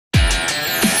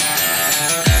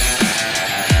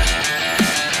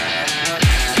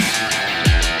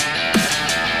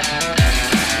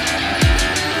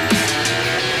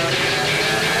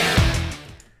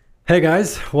Hey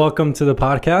guys, welcome to the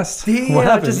podcast.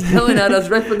 Yeah, just yelling at us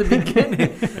right from the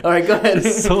beginning. All right, go ahead.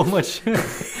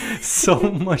 So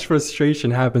much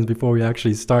frustration happens before we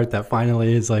actually start that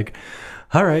finally is like,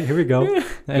 all right, here we go.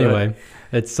 Anyway,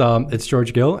 it's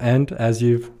George Gill, and as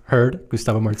you've heard,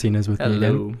 Gustavo Martinez with me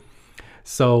again.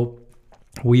 So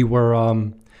we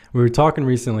were talking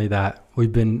recently that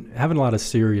we've been having a lot of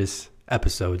serious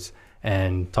episodes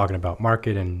and talking about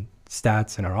market and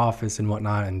stats in our office and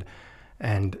whatnot,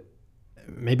 and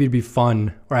maybe it'd be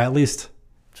fun, or at least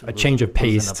a change of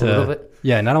pace to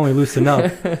not only loosen up,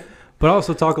 but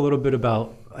also talk a little bit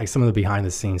about like some of the behind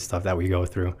the scenes stuff that we go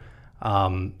through.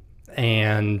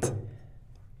 And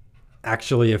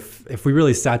actually, if we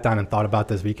really sat down and thought about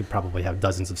this, we could probably have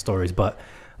dozens of stories, but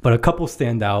a couple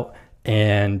stand out.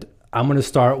 And I'm going to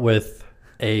start with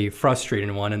a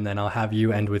frustrating one, and then I'll have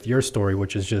you end with your story,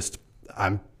 which is just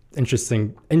I'm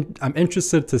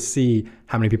interested to see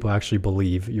how many people actually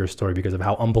believe your story because of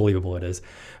how unbelievable it is.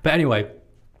 But anyway,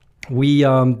 we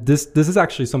this is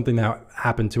actually something that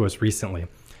happened to us recently.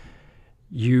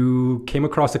 You came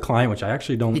across a client, which I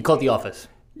actually don't. He called the office.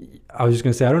 I was just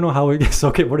gonna say I don't know how it gets.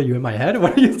 Okay, what are you in my head?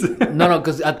 What are you? No,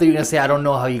 because I thought you were gonna say I don't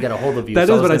know how you got a hold of you. That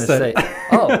is what I said.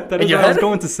 Oh, that is what I was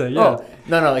going to say. Yeah. Oh,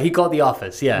 no, he called the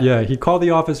office. Yeah. Yeah, he called the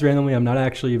office randomly. I'm not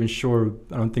actually even sure.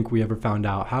 I don't think we ever found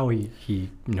out how he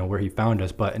where he found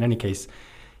us. But in any case,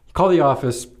 he called the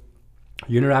office.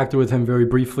 You interacted with him very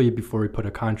briefly before we put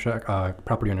a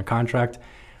property under contract.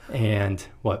 And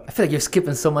what? I feel like you're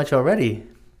skipping so much already.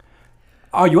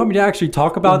 Oh, you want me to actually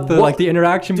talk about the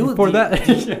interaction before that?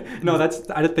 No,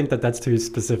 I don't think that's too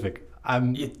specific.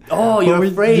 You're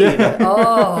afraid. Yeah.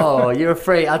 Oh, you're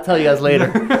afraid. I'll tell you guys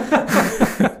later.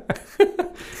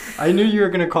 I knew you were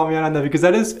gonna call me out on that because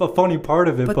that is a funny part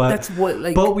of it. But that's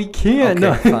what. But we can't.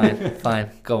 Okay,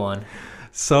 fine. Go on.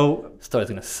 So story's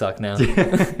gonna suck now.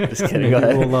 Just kidding. Go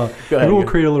ahead. We'll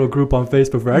create a little group on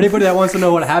Facebook for anybody that wants to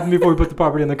know what happened before we put the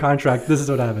property in the contract. This is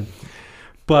what happened.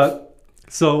 But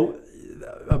so.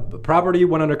 A property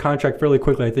went under contract fairly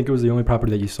quickly. I think it was the only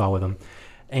property that you saw with him.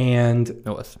 And it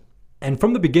was. And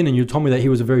from the beginning, you told me that he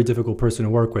was a very difficult person to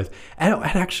work with. And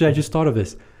actually, I just thought of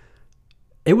this.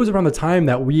 It was around the time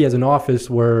that we as an office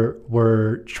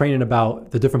were training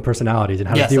about the different personalities and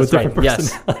how to deal with different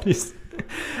personalities. Yes.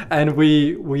 And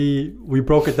we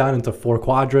broke it down into 4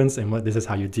 quadrants, and this is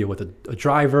how you deal with a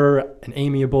driver, an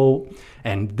amiable,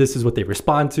 and this is what they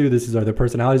respond to. This are their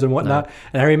personalities and whatnot. No.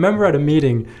 And I remember at a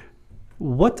meeting,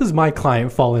 what does my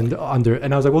client fall under?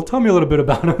 And I was like, well, tell me a little bit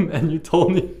about him. And you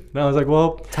told me. And I was like,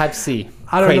 well. Type C.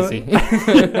 I don't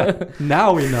know.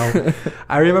 Now we know.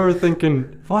 I remember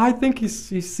thinking, well, I think he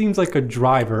seems like a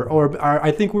driver. Or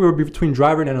I think we were between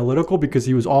driver and analytical because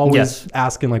he was always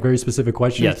asking like very specific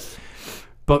questions. Yes.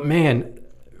 But man,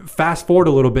 fast forward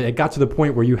a little bit. It got to the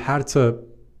point where you had to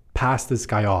pass this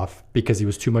guy off because he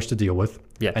was too much to deal with.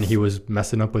 Yes. And he was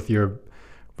messing up with your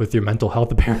mental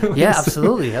health apparently. Yeah,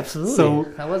 absolutely. So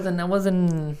I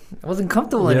wasn't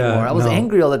comfortable anymore. I was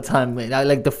angry all the time.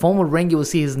 Like the phone would ring, you would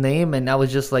see his name, and I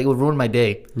was just like, it would ruin my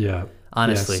day. Yeah,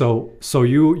 honestly. Yeah. So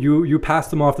you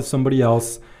passed him off to somebody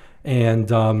else, and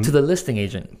to the listing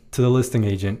agent.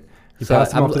 You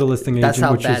passed him off to the listing agent. That's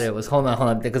how bad it was. Hold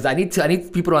on, because I need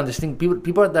people to understand.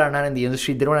 People that are not in the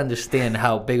industry, they don't understand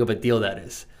how big of a deal that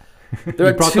is. There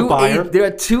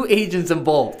are 2 agents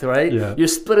involved, right? Yeah. You're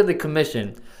splitting the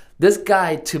commission. This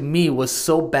guy, to me, was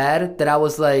so bad that I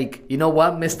was like, you know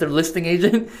what, Mr. Listing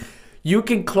Agent? You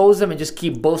can close them and just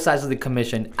keep both sides of the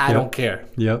commission. I don't care.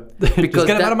 Yep. Because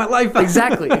get him out of my life.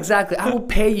 Exactly. I will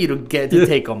pay you to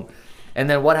take them. And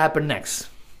then what happened next?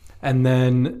 And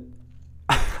then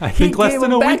I think less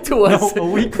than a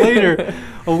week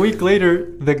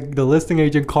later, the listing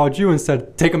agent called you and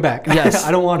said, "Take him back." Yes.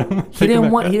 I don't want him. He didn't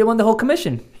want the whole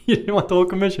commission. He didn't want the whole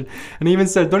commission. And he even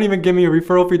said, "Don't even give me a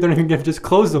referral fee. Don't even just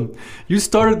close them. You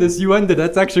started this, you ended."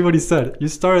 That's actually what he said. You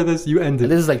started this, you ended.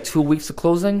 And this is like 2 weeks to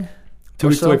closing? 2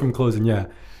 weeks away from closing, yeah.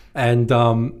 And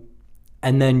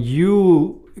then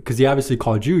you, because he obviously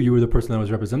called you. You were the person that was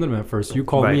representing him at first. You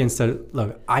called me and said,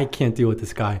 "Look, I can't deal with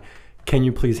this guy. Can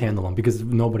you please handle him?" Because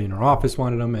nobody in our office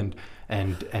wanted him,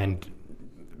 and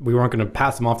we weren't going to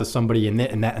pass him off to somebody in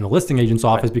the listing agent's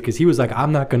office because he was like,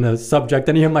 "I'm not going to subject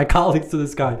any of my colleagues to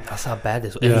this guy." That's how bad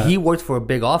this was. Yeah. And he worked for a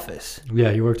big office.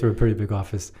 Yeah, he worked for a pretty big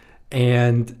office,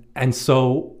 and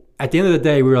so at the end of the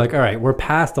day, we were like, "All right, we're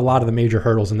past a lot of the major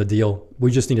hurdles in the deal.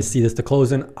 We just need to see this to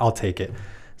closing. I'll take it."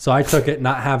 So I took it,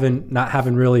 not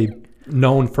having really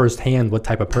known firsthand what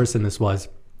type of person this was.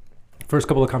 First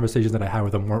couple of conversations that I had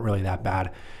with him weren't really that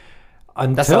bad.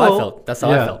 That's how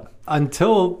I felt.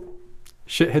 Until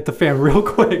shit hit the fan real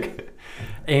quick.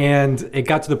 And it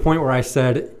got to the point where I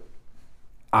said,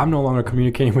 I'm no longer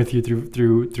communicating with you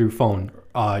through phone.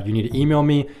 You need to email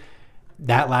me.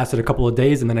 That lasted a couple of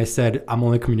days, and then I said, I'm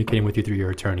only communicating with you through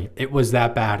your attorney. It was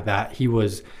that bad that he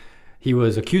was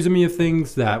accusing me of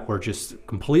things that were just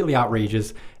completely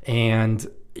outrageous, and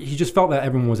he just felt that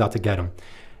everyone was out to get him.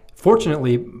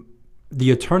 Fortunately, the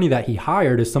attorney that he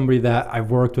hired is somebody that I've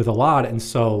worked with a lot, and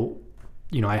so,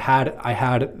 I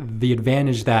had the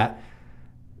advantage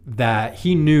that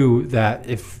he knew that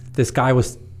if this guy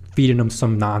was feeding him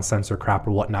some nonsense or crap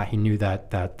or whatnot, he knew that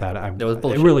It was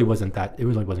bullshit. it really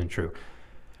wasn't true.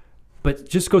 But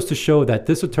just goes to show that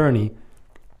this attorney,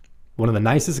 one of the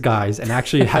nicest guys, and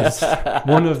actually has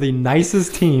one of the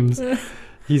nicest teams.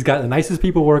 He's got the nicest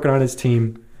people working on his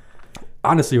team.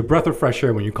 Honestly, a breath of fresh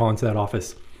air when you call into that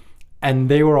office. And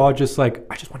they were all just like,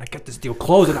 I just want to get this deal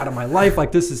closed and out of my life.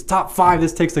 Like, this is top 5.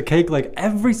 This takes the cake. Like,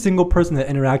 every single person that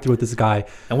interacted with this guy.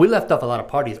 And we left off a lot of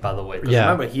parties, by the way. Because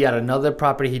remember, he had another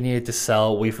property he needed to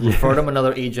sell. We referred him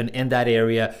another agent in that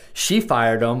area. She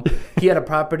fired him. He had a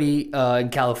property in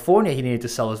California he needed to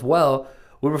sell as well.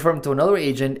 We referred him to another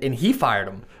agent, and he fired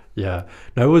him. Yeah.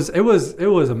 No, it was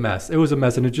a mess. It was a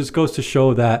mess. And it just goes to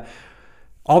show that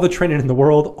all the training in the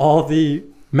world, all the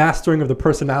mastering of the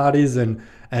personalities and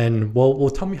well,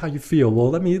 tell me how you feel. Well,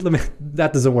 let me.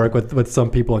 That doesn't work with some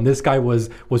people. And this guy was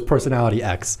personality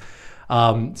X.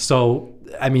 So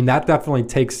I mean, that definitely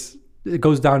it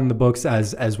goes down in the books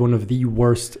as one of the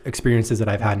worst experiences that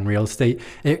I've had in real estate.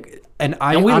 And we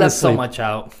honestly, left so much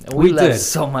out. We left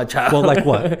so much out. Well, like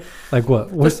what? Like what?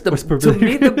 To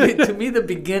me, the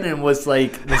beginning was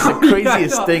like the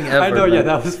craziest thing ever. I know, yeah,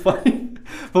 that was funny.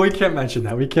 But we can't mention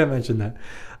that.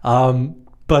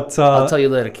 But I'll tell you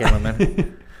later,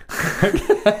 cameraman.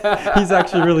 He's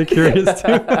actually really curious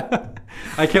too.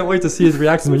 I can't wait to see his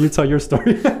reaction when you tell your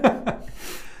story.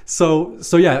 So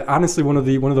yeah, honestly, one of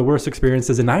the worst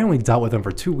experiences, and I only dealt with him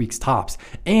for 2 weeks tops.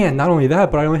 And not only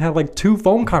that, but I only had like 2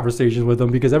 phone conversations with him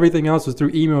because everything else was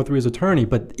through email through his attorney.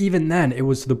 But even then, it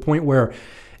was to the point where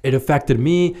it affected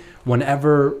me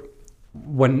whenever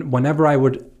I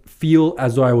would feel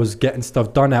as though I was getting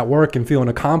stuff done at work and feeling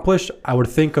accomplished, I would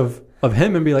think of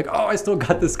him and be like, oh, I still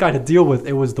got this guy to deal with.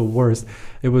 It was the worst.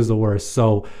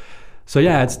 So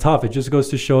yeah, it's tough. It just goes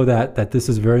to show that this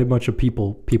is very much a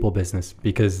people business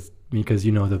because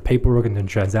the paperwork and the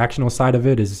transactional side of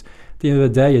it is, at the end of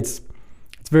the day, it's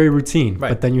very routine. Right.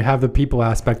 But then you have the people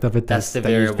aspect of it that's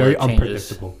very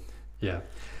unpredictable. Yeah.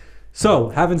 So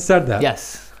having said that,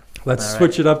 yes. Let's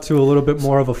switch it up to a little bit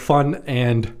more of a fun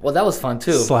and... Well, that was fun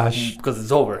too. Because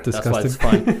it's over. Disgusting. That's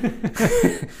why it's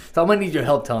fun. So I'm going to need your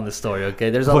help telling the story, okay?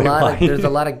 There's a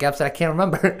lot of gaps that I can't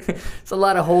remember. There's a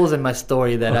lot of holes in my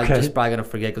story that I'm just probably going to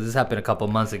forget because this happened a couple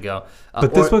months ago.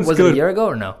 But this one's good. Was it a year ago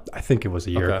or no? I think it was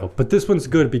a year ago. But this one's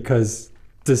good because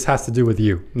this has to do with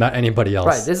you, not anybody else.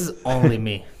 Right. This is only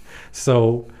me.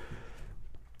 So...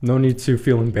 no need to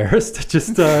feel embarrassed.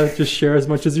 Just share as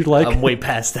much as you'd like. I'm way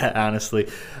past that, honestly.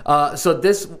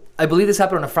 So I believe this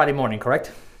happened on a Friday morning,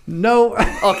 correct? No.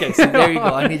 Okay, so there you go.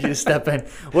 I need you to step in.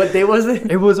 What day was it?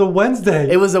 It was a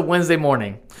Wednesday. It was a Wednesday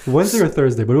morning. Wednesday or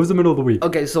Thursday, but it was the middle of the week.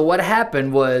 Okay, so what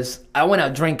happened was I went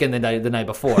out drinking the night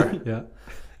before. Yeah.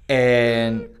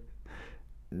 And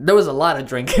there was a lot of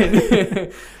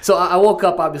drinking. So I woke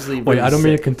up obviously. Wait, I don't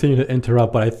mean to continue to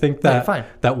interrupt, but I think that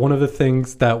that one of the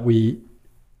things that we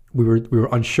were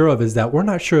unsure of is that we're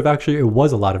not sure if actually it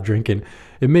was a lot of drinking.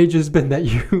 It may just been that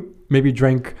you maybe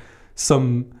drank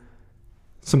something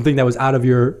that was out of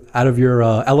your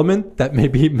element that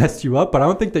maybe messed you up. But I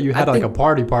don't think that you had a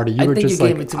party. You were just you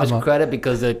gave me too much credit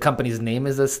because the company's name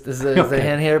is the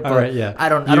hand here. But right, yeah. I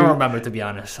don't remember, to be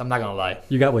honest. I'm not gonna lie.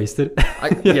 You got wasted.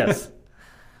 Yes.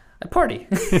 I party.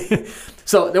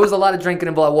 So there was a lot of drinking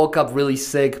involved. I woke up really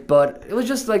sick, but it was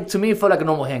just like, to me, it felt like a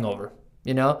normal hangover.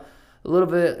 A little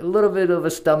bit of a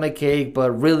stomach ache,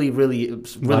 but really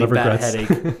bad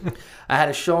headache. I had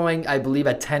a showing, I believe,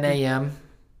 at 10 a.m.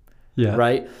 Yeah.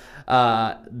 Right?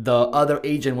 The other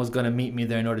agent was going to meet me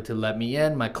there in order to let me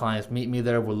in. My clients meet me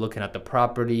there. We're looking at the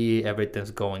property. Everything's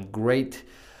going great.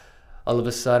 All of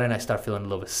a sudden, I start feeling a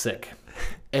little bit sick.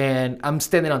 And I'm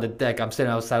standing on the deck. I'm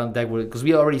standing outside on the deck because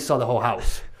we already saw the whole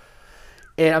house.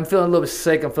 And I'm feeling a little bit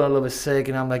sick.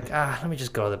 And I'm like, let me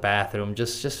just go to the bathroom,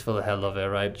 just for the hell of it,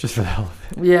 right? Just for the hell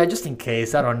of it. Yeah, just in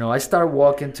case. I don't know. I started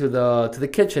walking to the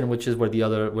kitchen, which is where the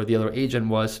other agent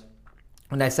was.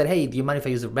 And I said, hey, do you mind if I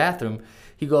use the bathroom?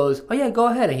 He goes, oh yeah, go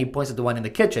ahead. And he points at the one in the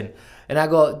kitchen. And I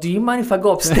go, do you mind if I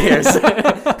go upstairs?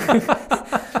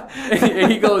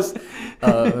 And he goes,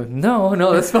 No,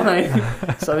 that's fine.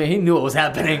 So I mean, he knew what was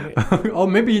happening. Oh,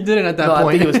 maybe he didn't at that No, I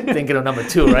point. think he was thinking of number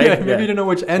 2, right? Yeah, maybe he didn't know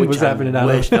which end was happening I out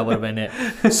wish of. that would have been it.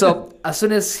 So as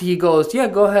soon as he goes, yeah,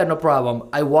 go ahead, no problem.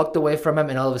 I walked away from him,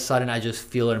 and all of a sudden, I just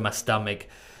feel it in my stomach,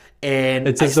 and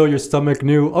It's as though your stomach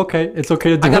knew, okay, it's okay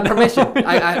to do I it got now. permission.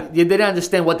 You didn't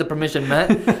understand what the permission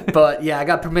meant, but yeah, I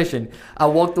got permission. I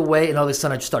walked away, and all of a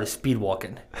sudden, I just started speed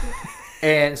walking.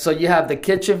 And so you have the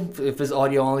kitchen. If it's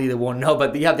audio only, they won't know.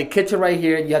 But you have the kitchen right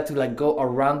here. You have to like go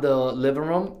around the living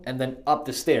room and then up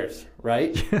the stairs,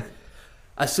 right?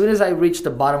 As soon as I reached the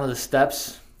bottom of the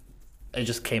steps, it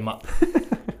just came up,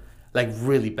 like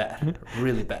really bad,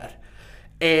 really bad.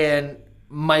 And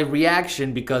my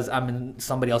reaction, because I'm in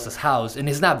somebody else's house, and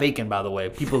it's not vacant, by the way.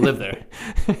 People live there.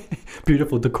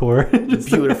 Beautiful decor.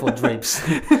 Beautiful drapes.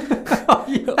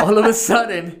 All of a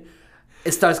sudden,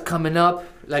 it starts coming up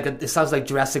like it sounds like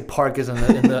Jurassic Park is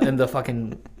in the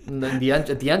fucking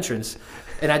at the entrance,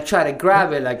 and I try to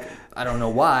grab it like I don't know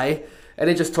why, and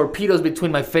it just torpedoes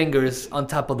between my fingers on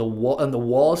top of the wall, on the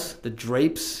walls, the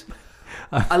drapes.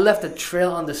 I left a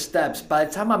trail on the steps. By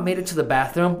the time I made it to the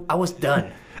bathroom, I was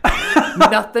done.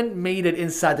 Nothing made it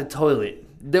inside the toilet.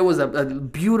 There was a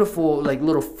beautiful like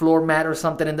little floor mat or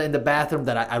something in the bathroom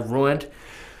that I ruined.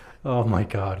 Oh my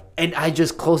God. And I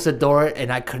just closed the door,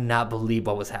 and I could not believe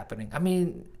what was happening. I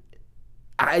mean,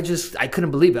 I couldn't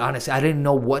believe it, honestly. I didn't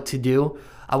know what to do.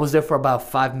 I was there for about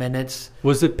 5 minutes.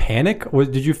 Was it panic?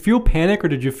 Did you feel panic, or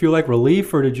did you feel like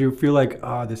relief, or did you feel like,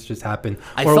 oh, this just happened?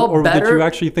 I felt better. Did you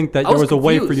actually think that I there was was a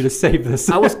way for confused. you to save this?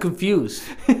 I was confused.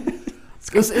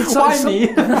 Why me?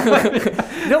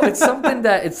 No, it's something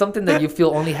that you feel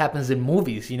only happens in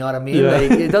movies. You know what I mean? Yeah. Like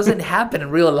it doesn't happen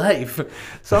in real life.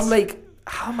 So I'm like,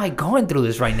 how am I going through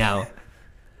this right now?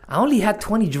 I only had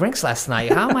 20 drinks last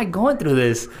night. How am I going through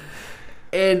this?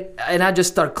 And I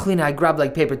just start cleaning. I grab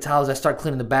like paper towels. I start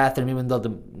cleaning the bathroom, even though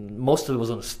most of it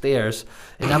was on the stairs.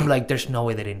 And I'm like, there's no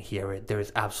way they didn't hear it. There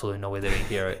is absolutely no way they didn't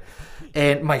hear it.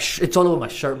 And it's all over my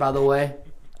shirt, by the way.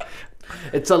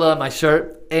 It's all over my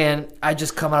shirt. And I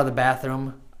just come out of the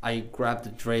bathroom. I grab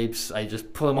the drapes. I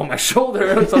just put them on my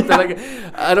shoulder or something like.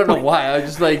 I don't know why. I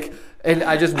just like. And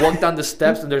I just walk down the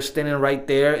steps, and they're standing right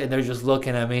there, and they're just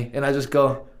looking at me. And I just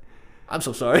go, I'm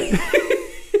so sorry.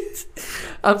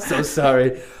 I'm so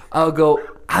sorry. I'll go,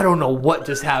 I don't know what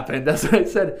just happened. That's what I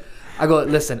said. I go,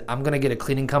 listen, I'm going to get a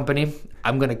cleaning company.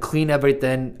 I'm going to clean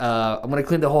everything. I'm going to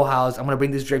clean the whole house. I'm going to bring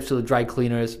these drapes to the dry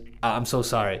cleaners. I'm so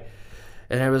sorry.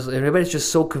 And everybody's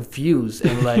just so confused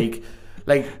and like...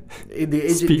 my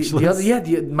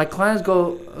clients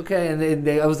go, okay, and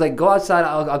I was like, go outside.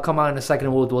 I'll come out in a second,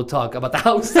 and we'll talk about the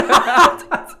house.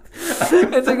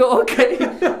 And they go, okay.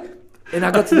 And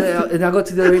I go to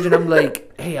the other agent. I'm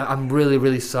like, hey, I'm really,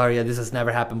 really sorry. This has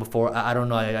never happened before. I don't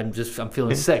know. I'm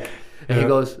feeling sick. And he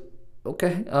goes,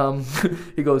 okay.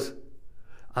 He goes,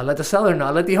 I'll let the seller know.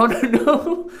 I'll let the owner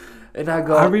know. And I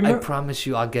go, I promise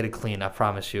you, I'll get it clean. I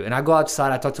promise you. And I go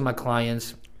outside. I talk to my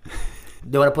clients.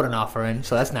 They want to put an offer in,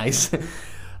 so that's nice.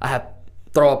 I have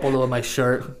throw up all over my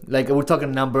shirt. Like, we're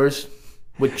talking numbers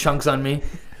with chunks on me.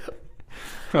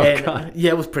 God.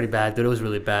 Yeah, it was pretty bad, dude. It was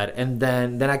really bad. And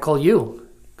then I call you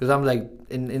because I'm like,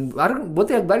 I don't. What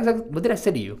did I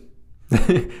say to you?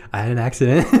 I had an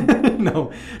accident.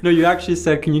 No, you actually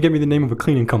said, can you get me the name of a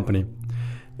cleaning company?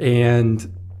 And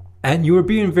you were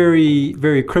being very,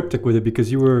 very cryptic with it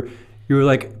because you were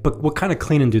like, but what kind of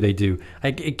cleaning do they do?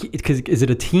 Because is it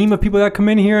a team of people that come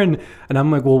in here? And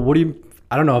I'm like, well, what do you?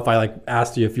 I don't know if I like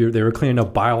asked you if they were cleaning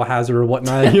up biohazard or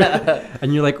whatnot.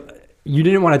 And you're like, you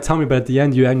didn't want to tell me, but at the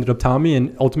end you ended up telling me,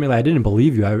 and ultimately I didn't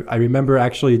believe you. I remember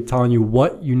actually telling you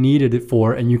what you needed it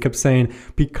for, and you kept saying,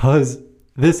 because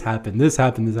this happened. And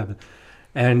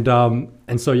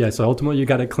so ultimately you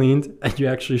got it cleaned, and you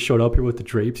actually showed up here with the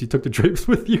drapes. You took the drapes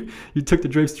with you. You took the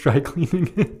drapes to dry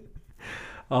cleaning.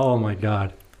 Oh my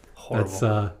God.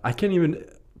 Horrible. I can't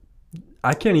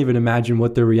even imagine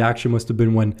what their reaction must have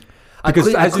been when,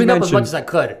 because I cleaned up as much as I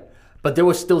could, but there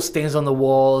were still stains on the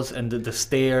walls and the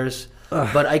stairs.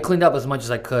 But I cleaned up as much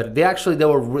as I could.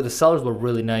 The sellers were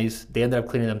really nice. They ended up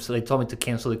cleaning them, so they told me to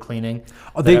cancel the cleaning.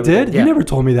 Oh, they did? Yeah. You never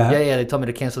told me that. Yeah, they told me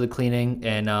to cancel the cleaning,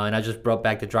 and I just brought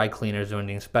back the dry cleaners during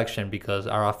the inspection because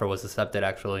our offer was accepted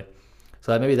actually.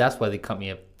 So maybe that's why they cut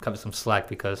me some slack,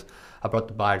 because I brought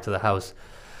the buyer to the house.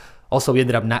 Also, we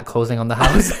ended up not closing on the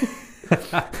house.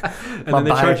 And then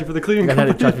they charged you for the cleaning company. And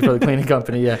then they charged me for the cleaning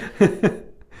company, yeah.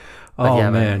 Oh, yeah,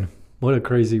 man. What a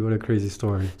crazy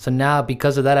story. So now,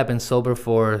 because of that, I've been sober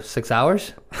for 6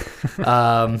 hours.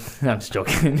 I'm just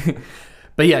joking.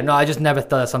 But yeah, no, I just never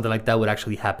thought that something like that would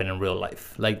actually happen in real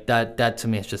life. Like that to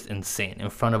me is just insane. In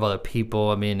front of other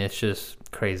people, I mean, it's just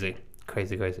crazy.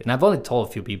 Crazy. And I've only told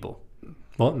a few people.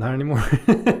 Well, not anymore.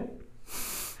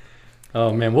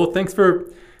 Oh man. Well, thanks for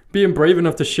being brave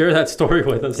enough to share that story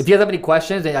with us. If you guys have any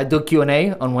questions, I do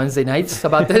Q&A on Wednesday nights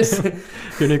about this.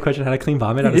 If you have any question how to clean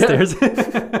vomit out of stairs,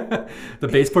 the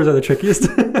baseboards are the trickiest.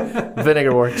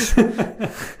 Vinegar works.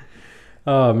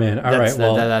 Oh man! All right.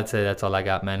 Well, that's it. That's all I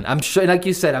got, man. I'm sure, like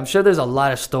you said, I'm sure there's a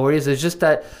lot of stories. It's just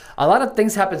that a lot of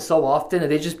things happen so often that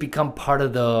they just become part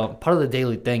of the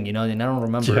daily thing, you know. And I don't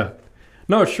remember. Yeah.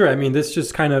 No, sure. I mean, this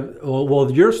just kind of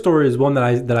well, your story is one that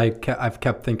I've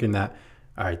kept thinking that.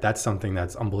 All right, that's something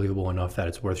that's unbelievable enough that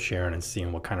it's worth sharing and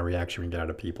seeing what kind of reaction we get out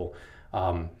of people.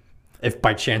 If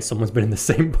by chance someone's been in the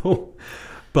same boat.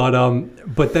 But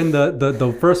then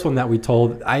the first one that we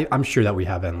told, I'm sure that we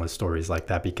have endless stories like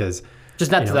that because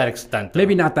just not to that extent. Though.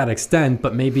 Maybe not that extent,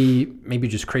 but maybe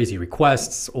just crazy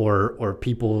requests or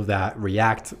people that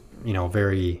react,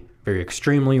 very very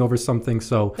extremely over something.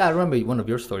 So I remember one of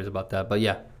your stories about that, but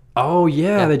yeah. Oh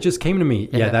yeah, that just came to me.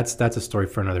 Yeah, that's a story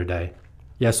for another day.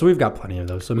 Yeah, so we've got plenty of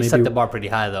those. So we set the bar pretty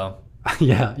high though.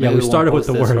 yeah. We started with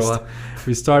the worst.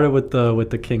 We started with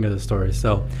the king of the story.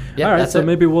 So all right, so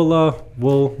maybe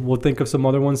we'll think of some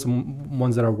other ones, some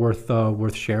ones that are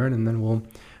worth sharing, and then we'll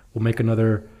make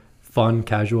another fun,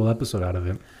 casual episode out of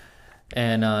it.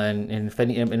 And if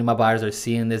any of my buyers are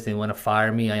seeing this and want to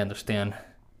fire me, I understand.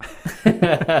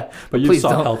 But you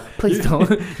sought help. Please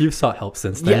don't. You've sought help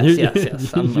since then.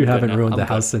 Yes. You haven't ruined the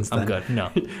house since then. I'm good.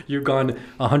 No. You've gone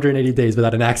 180 days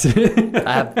without an accident.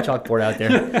 I have chalkboard out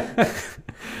there.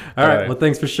 All right. Well,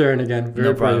 thanks for sharing again.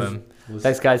 No problem.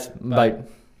 Thanks, guys. Bye.